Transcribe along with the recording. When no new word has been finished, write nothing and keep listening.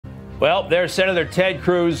Well, there's Senator Ted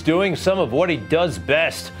Cruz doing some of what he does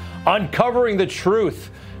best, uncovering the truth,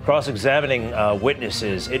 cross-examining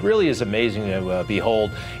witnesses. It really is amazing to behold.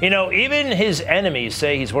 You know, even his enemies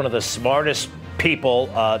say he's one of the smartest people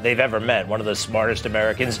they've ever met, one of the smartest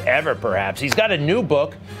Americans ever, perhaps. He's got a new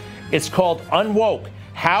book. It's called Unwoke: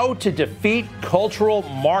 How to Defeat Cultural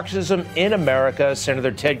Marxism in America.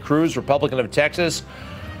 Senator Ted Cruz, Republican of Texas.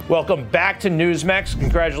 Welcome back to Newsmax.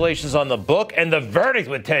 Congratulations on the book and the verdict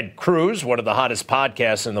with Ted Cruz, one of the hottest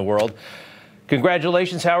podcasts in the world.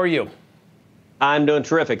 Congratulations. How are you? I'm doing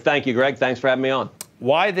terrific. Thank you, Greg. Thanks for having me on.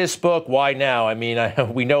 Why this book? Why now? I mean,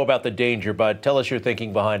 we know about the danger, but tell us your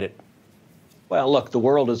thinking behind it. Well, look, the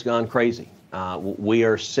world has gone crazy. We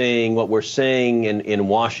are seeing what we're seeing in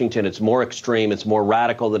Washington. It's more extreme. It's more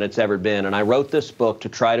radical than it's ever been. And I wrote this book to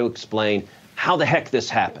try to explain how the heck this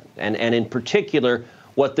happened. And in particular,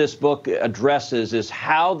 what this book addresses is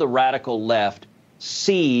how the radical left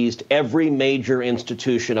seized every major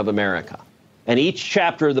institution of America. And each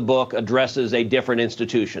chapter of the book addresses a different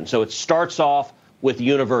institution. So it starts off with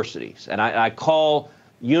universities. And I call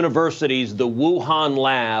universities the Wuhan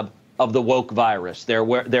lab of the woke virus. They're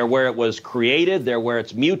where it was created. They're where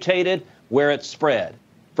it's mutated, where it's spread.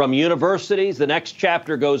 From universities, the next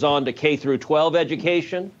chapter goes on to K through 12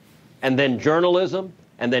 education, and then journalism,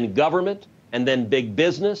 and then government, and then big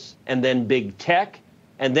business, and then big tech,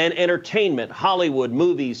 and then entertainment, Hollywood,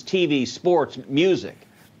 movies, TV, sports, music,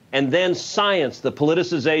 and then science, the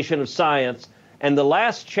politicization of science. And the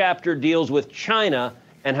last chapter deals with China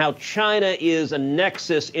and how China is a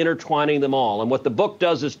nexus intertwining them all. And what the book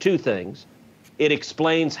does is two things. It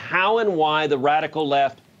explains how and why the radical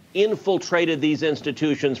left infiltrated these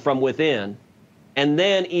institutions from within. And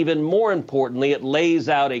then, even more importantly, it lays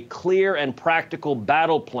out a clear and practical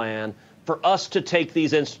battle plan for us to take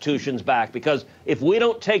these institutions back, because if we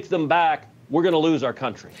don't take them back, we're going to lose our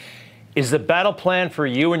country. Is the battle plan for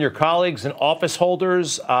you and your colleagues and office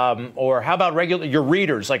holders, or how about your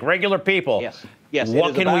readers, like regular people? Yes, it is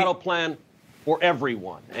a battle plan for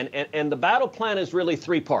everyone. And the battle plan is really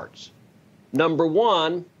three parts. Number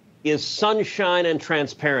one is sunshine and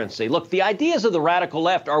transparency. Look, the ideas of the radical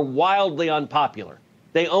left are wildly unpopular.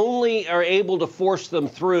 They only are able to force them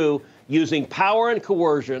through using power and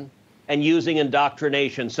coercion and using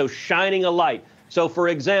indoctrination, so shining a light. So, for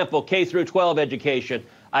example, K through 12 education,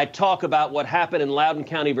 I talk about what happened in Loudoun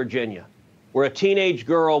County, Virginia, where a teenage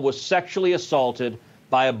girl was sexually assaulted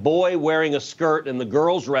by a boy wearing a skirt in the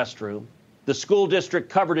girls' restroom. The school district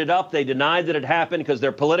covered it up. They denied that it happened because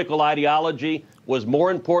their political ideology was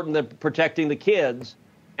more important than protecting the kids.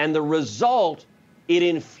 And the result, it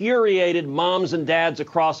infuriated moms and dads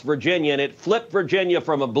across Virginia, and it flipped Virginia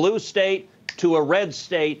from a blue state to a red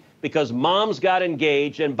state, because moms got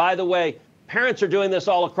engaged. And by the way, parents are doing this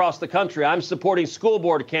all across the country. I'm supporting school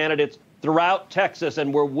board candidates throughout Texas,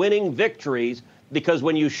 and we're winning victories because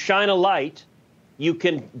when you shine a light, you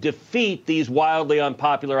can defeat these wildly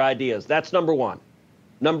unpopular ideas. That's number one.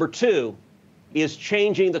 Number two is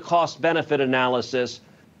changing the cost-benefit analysis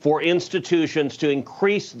for institutions to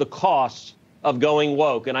increase the costs of going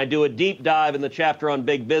woke. And I do a deep dive in the chapter on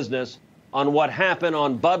big business on what happened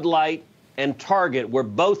on Bud Light and Target, where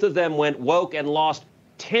both of them went woke and lost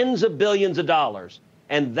tens of billions of dollars.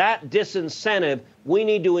 And that disincentive, we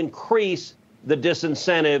need to increase the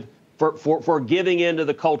disincentive for giving in to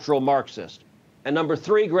the cultural Marxist. And number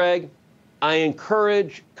three, Greg, I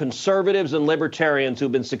encourage conservatives and libertarians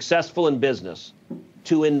who've been successful in business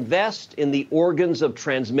to invest in the organs of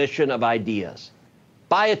transmission of ideas.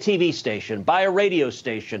 Buy a TV station, buy a radio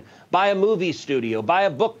station, buy a movie studio, buy a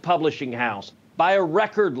book publishing house, buy a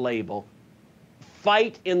record label.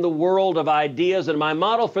 Fight in the world of ideas. And my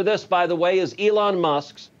model for this, by the way, is Elon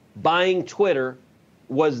Musk's buying Twitter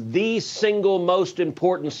was the single most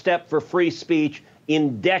important step for free speech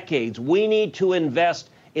in decades. We need to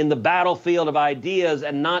invest in the battlefield of ideas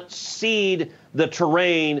and not cede the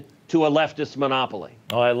terrain to a leftist monopoly.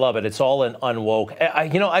 Oh, I love it. It's all in Unwoke.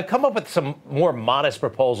 I've come up with some more modest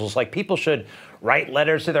proposals, like people should write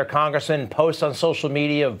letters to their congressman, post on social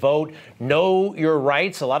media, vote, know your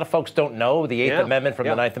rights. A lot of folks don't know the Eighth Amendment from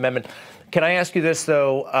the Ninth Amendment. Can I ask you this,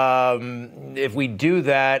 though? If we do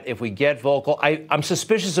that, if we get vocal, I'm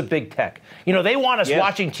suspicious of big tech. You know, they want us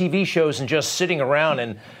watching TV shows and just sitting around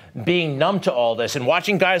and being numb to all this, and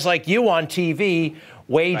watching guys like you on TV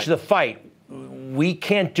wage the fight. We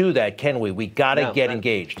can't do that, can we? We got to get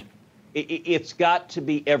engaged. It's got to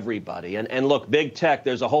be everybody. And look, big tech,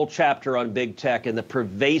 there's a whole chapter on big tech and the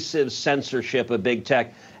pervasive censorship of big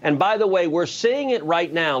tech. And by the way, we're seeing it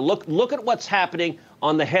right now. Look at what's happening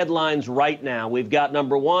on the headlines right now. We've got,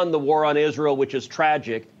 number one, the war on Israel, which is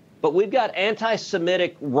tragic. but we've got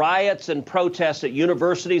anti-Semitic riots and protests at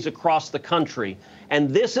universities across the country. And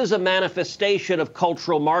this is a manifestation of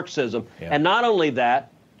cultural Marxism. Yeah. And not only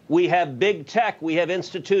that, we have big tech. We have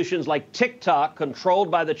institutions like TikTok,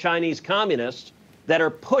 controlled by the Chinese communists, that are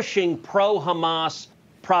pushing pro-Hamas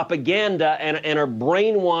propaganda and are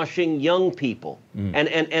brainwashing young people.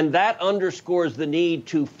 And that underscores the need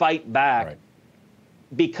to fight back. Right.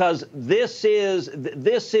 Because this is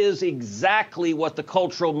exactly what the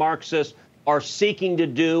cultural Marxists are seeking to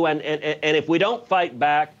do. And if we don't fight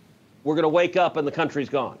back, we're going to wake up and the country's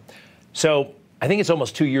gone. So I think it's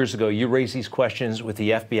almost 2 years ago you raised these questions with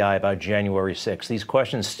the FBI about January 6th. These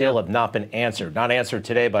questions still have not been answered, not answered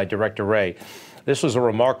today by Director Wray. This was a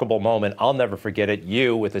remarkable moment. I'll never forget it.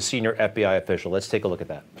 You with a senior FBI official. Let's take a look at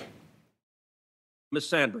that. Ms.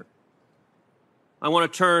 Sandberg, I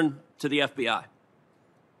want to turn to the FBI.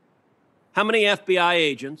 How many FBI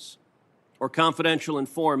agents or confidential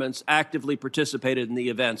informants actively participated in the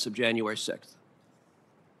events of January 6th?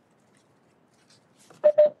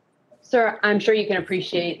 Sir, I'm sure you can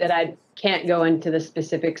appreciate that I can't go into the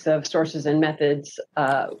specifics of sources and methods.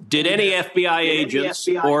 Did any FBI agents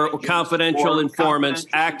or confidential informants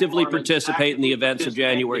actively participate in the events of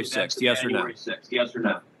January 6th? Yes or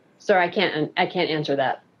no? Sir, I can't answer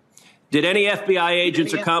that. Did any FBI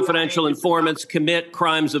agents or confidential informants commit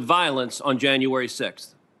crimes of violence on January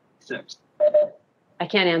 6th? I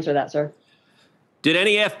can't answer that, sir. Did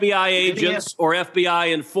any FBI agents or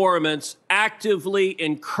FBI informants actively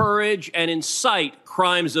encourage and incite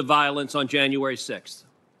crimes of violence on January 6th?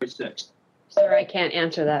 Sir, I can't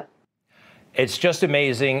answer that. It's just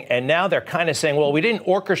amazing. And now they're kind of saying, well, we didn't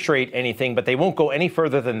orchestrate anything, but they won't go any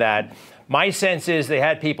further than that. My sense is they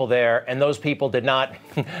had people there, and those people did not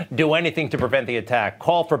do anything to prevent the attack.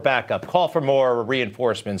 Call for backup, call for more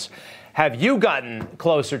reinforcements. Have you gotten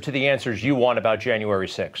closer to the answers you want about January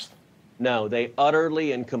 6th? No, they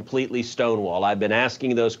utterly and completely stonewall. I've been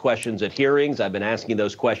asking those questions at hearings. I've been asking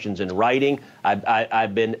those questions in writing. They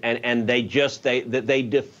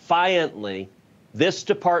defiantly, this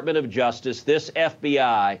Department of Justice, this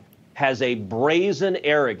FBI, has a brazen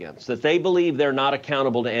arrogance that they believe they're not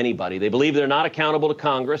accountable to anybody. They believe they're not accountable to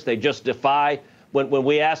Congress. They just defy. When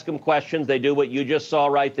we ask them questions, they do what you just saw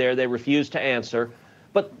right there. They refuse to answer.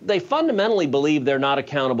 But they fundamentally believe they're not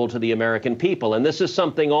accountable to the American people. And this is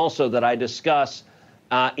something also that I discuss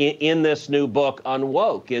in this new book,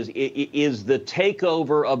 Unwoke, is the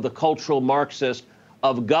takeover of the cultural Marxist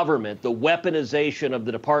of government, the weaponization of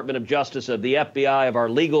the Department of Justice, of the FBI, of our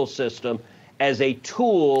legal system, as a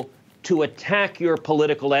tool to attack your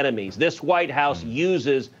political enemies. This White House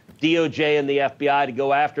uses DOJ and the FBI to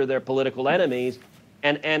go after their political enemies.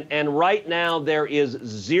 And right now there is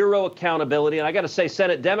zero accountability. And I got to say,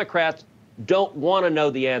 Senate Democrats don't want to know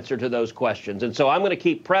the answer to those questions. And so I'm going to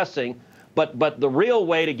keep pressing. But the real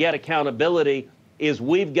way to get accountability is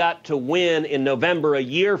we've got to win in November, a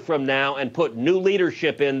year from now, and put new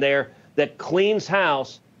leadership in there that cleans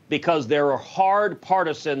house, because there are hard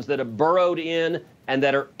partisans that have burrowed in and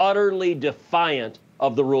that are utterly defiant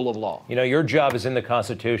of the rule of law. You know, your job is in the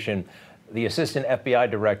Constitution. The assistant FBI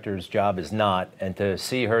director's job is not. And to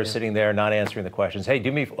see her sitting there not answering the questions, hey,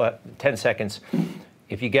 do me 10 seconds.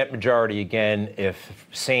 If you get majority again, if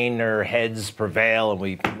saner heads prevail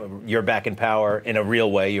and you're back in power in a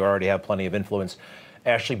real way, you already have plenty of influence.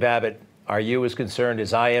 Ashley Babbitt, are you as concerned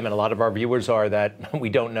as I am and a lot of our viewers are that we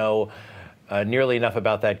don't know nearly enough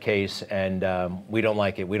about that case, and we don't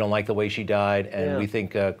like it? We don't like the way she died, and we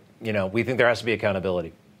think, we think there has to be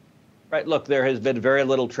accountability. Right. Look, there has been very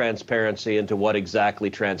little transparency into what exactly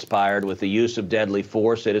transpired with the use of deadly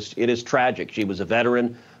force. It is tragic. She was a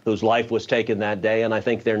veteran whose life was taken that day, and I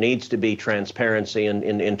think there needs to be transparency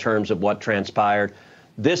in terms of what transpired.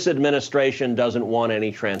 This administration doesn't want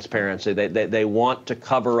any transparency. They want to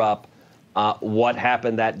cover up what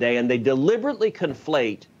happened that day, and they deliberately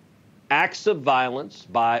conflate acts of violence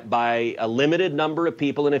by a limited number of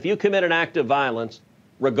people. And if you commit an act of violence,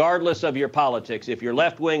 regardless of your politics, if you're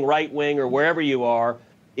left wing, right wing, or wherever you are,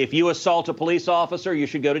 if you assault a police officer, you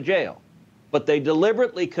should go to jail. But they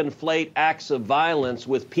deliberately conflate acts of violence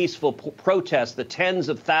with peaceful protests, the tens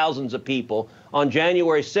of thousands of people on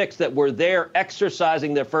January 6th that were there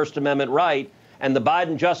exercising their First Amendment right, and the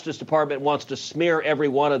Biden Justice Department wants to smear every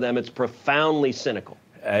one of them. It's profoundly cynical.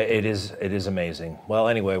 It is amazing. Well,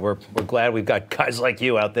 anyway, we're glad we've got guys like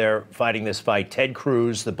you out there fighting this fight. Ted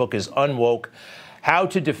Cruz, the book is Unwoke: How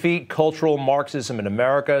to Defeat Cultural Marxism in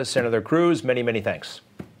America. Senator Cruz, many, many thanks.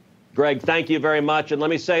 Greg, thank you very much. And let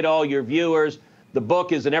me say to all your viewers, the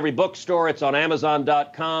book is in every bookstore. It's on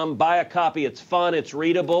Amazon.com. Buy a copy. It's fun. It's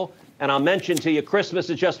readable. And I'll mention to you, Christmas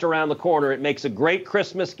is just around the corner. It makes a great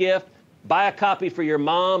Christmas gift. Buy a copy for your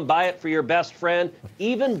mom. Buy it for your best friend.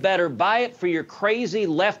 Even better, buy it for your crazy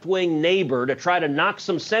left-wing neighbor to try to knock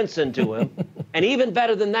some sense into him. And even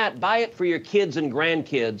better than that, buy it for your kids and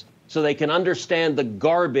grandkids so they can understand the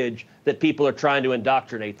garbage that people are trying to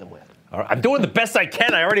indoctrinate them with. All right, I'm doing the best I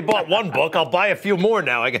can. I already bought one book. I'll buy a few more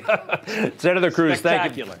now. Senator Cruz,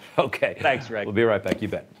 thank you. Spectacular. Okay. Thanks, Rick. We'll be right back. You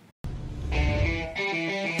bet.